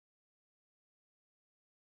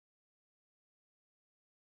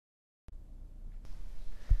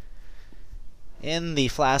In the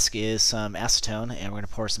flask is some acetone, and we're going to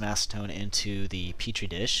pour some acetone into the Petri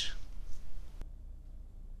dish.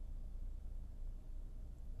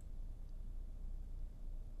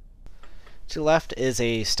 To the left is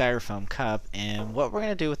a Styrofoam cup, and what we're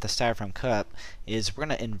going to do with the Styrofoam cup is we're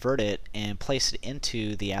going to invert it and place it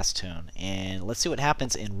into the acetone, and let's see what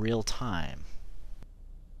happens in real time.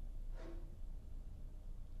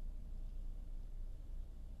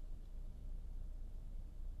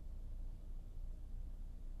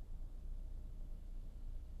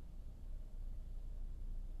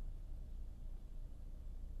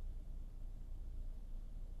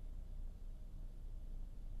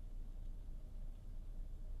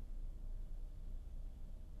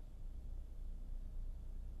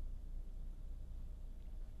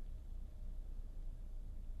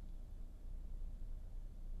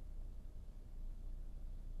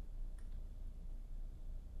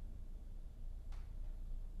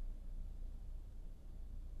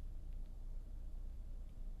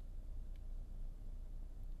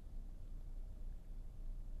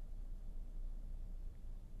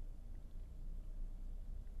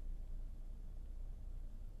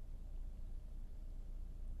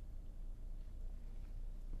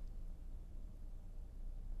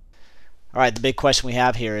 Alright, the big question we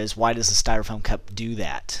have here is, why does the Styrofoam cup do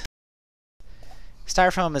that?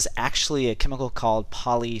 Styrofoam is actually a chemical called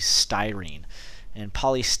polystyrene, and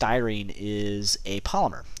polystyrene is a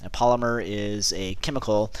polymer. A polymer is a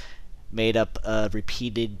chemical made up of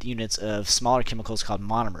repeated units of smaller chemicals called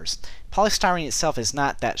monomers. Polystyrene itself is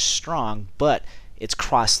not that strong, but it's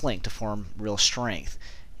cross-linked to form real strength.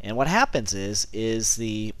 And what happens is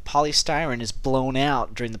the polystyrene is blown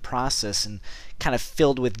out during the process and kind of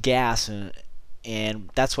filled with gas, and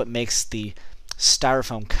that's what makes the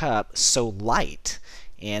Styrofoam cup so light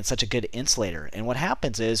and such a good insulator. And what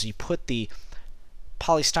happens is you put the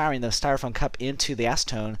polystyrene, the Styrofoam cup, into the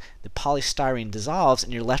acetone, the polystyrene dissolves,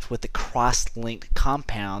 and you're left with the cross-linked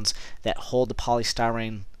compounds that hold the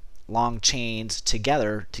polystyrene long chains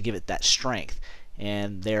together to give it that strength.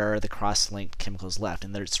 And there are the cross-linked chemicals left,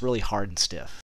 and it's really hard and stiff.